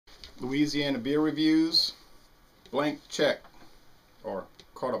Louisiana beer reviews, blank check, or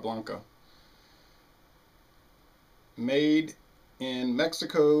Carta Blanca. Made in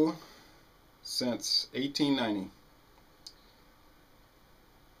Mexico since 1890.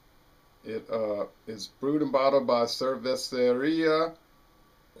 It is brewed and bottled by Cerveceria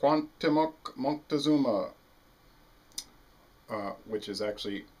Cuauhtemoc Moctezuma, which is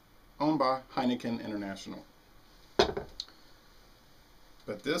actually owned by Heineken International.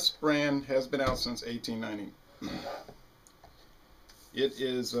 But this brand has been out since 1890. It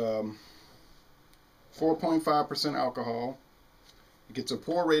is 4.5% alcohol. It gets a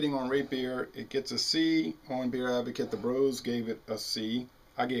poor rating on Rate Beer. It gets a C on Beer Advocate. The Bros gave it a C.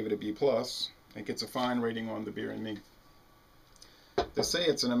 I gave it a B+. It gets a fine rating on The Beer and Me. They say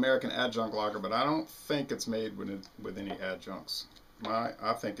it's an American adjunct lager, but I don't think it's made with any adjuncts.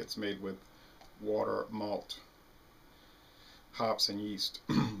 I think it's made with water, malt, hops, and yeast.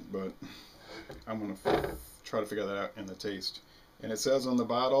 But I'm going to try to figure that out in the taste. And it says on the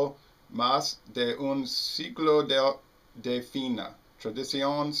bottle, Más de un siglo de fina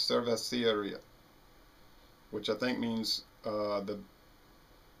tradición cervecería, which I think means the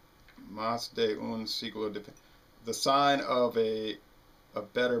Más de un siglo de, the sign of a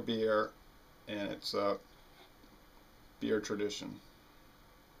better beer, and it's a beer tradition.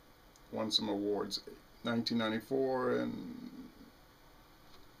 Won some awards, 1994 and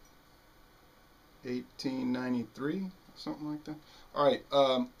 1893, something like that. All right,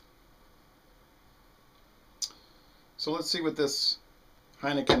 so let's see what this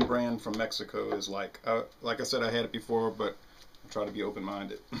Heineken brand from Mexico is like. Like I said, I had it before, but I'll try to be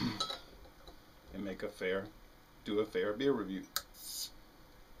open-minded and do a fair beer review.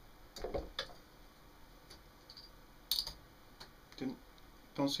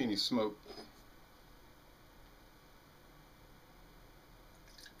 Don't see any smoke.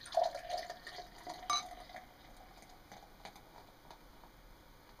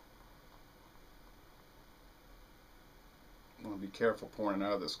 I want to be careful pouring it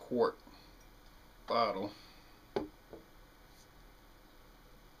out of this quart bottle.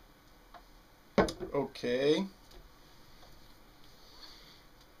 Okay.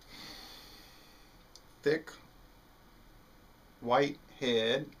 Thick white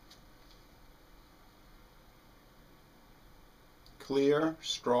head, clear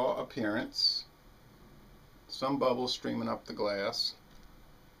straw appearance, some bubbles streaming up the glass.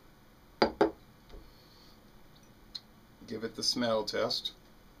 Give it the smell test.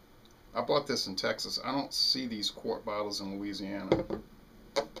 I bought this in Texas. I don't see these quart bottles in Louisiana.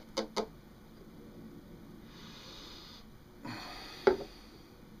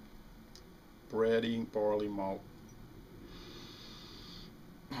 Bready barley malt.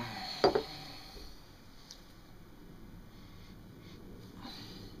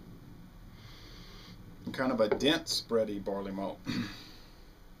 Kind of a dense bready barley malt.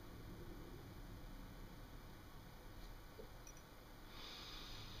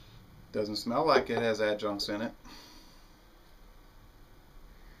 Doesn't smell like it has adjuncts in it.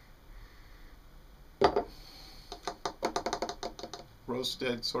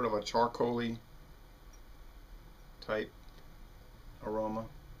 Roasted, sort of a charcoaly type aroma.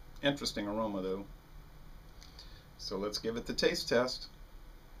 Interesting aroma though. So let's give it the taste test.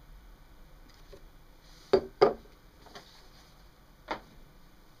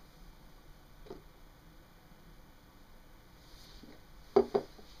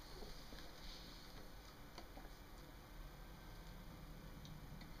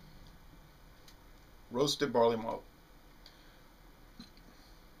 Roasted barley malt.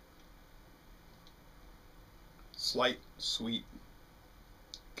 Slight sweet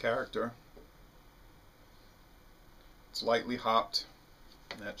character. It's lightly hopped.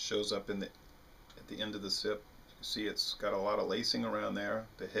 That shows up at the end of the sip. You can see it's got a lot of lacing around there.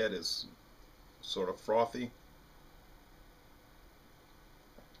 The head is sort of frothy.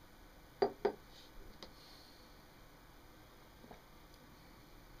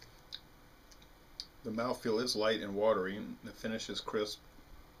 The mouthfeel is light and watery, and the finish is crisp.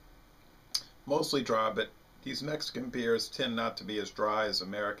 Mostly dry, but these Mexican beers tend not to be as dry as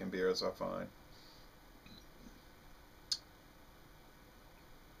American beers, I find.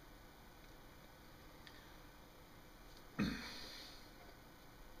 You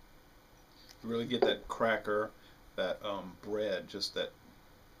really get that cracker, that bread, just that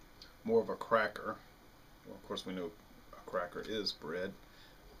more of a cracker. Well, of course we know a cracker is bread.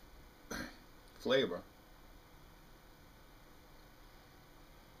 Flavor.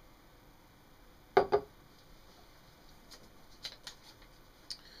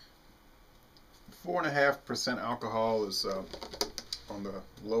 .4.5% alcohol is on the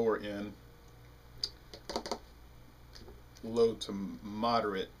lower end, low to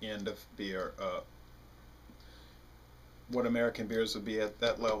moderate end of beer. What American beers would be at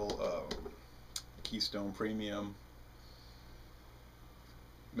that level: Keystone Premium,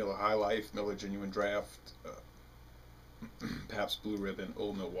 Miller High Life, Miller Genuine Draft, Pabst Blue Ribbon,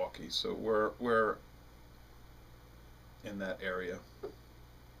 Old Milwaukee. So we're in that area.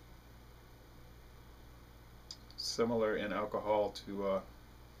 Similar in alcohol to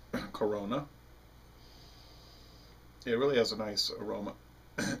Corona. It really has a nice aroma.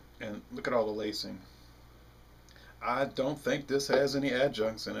 And look at all the lacing. I don't think this has any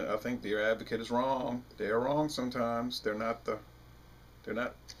adjuncts in it. I think Beer Advocate is wrong. They're wrong sometimes. They're not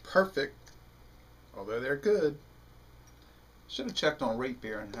perfect, although they're good. Should have checked on Rate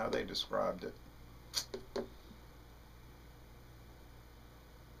Beer and how they described it.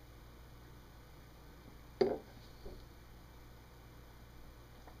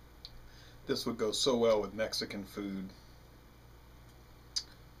 This would go so well with Mexican food.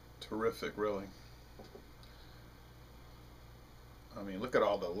 Terrific, really. I mean, look at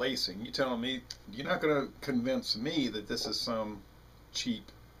all the lacing. You telling me, you're not going to convince me that this is some cheap,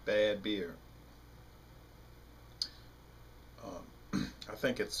 bad beer. I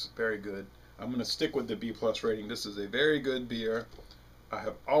think it's very good. I'm going to stick with the B+ rating. This is a very good beer. I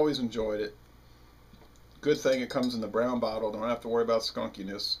have always enjoyed it. Good thing it comes in the brown bottle. Don't have to worry about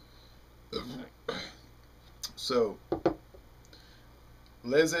skunkiness. So,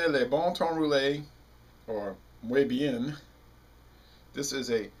 laissez le bon temps rouler, or muy bien. This is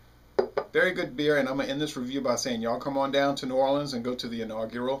a very good beer, and I'm going to end this review by saying y'all come on down to New Orleans and go to the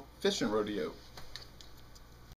inaugural fishing rodeo.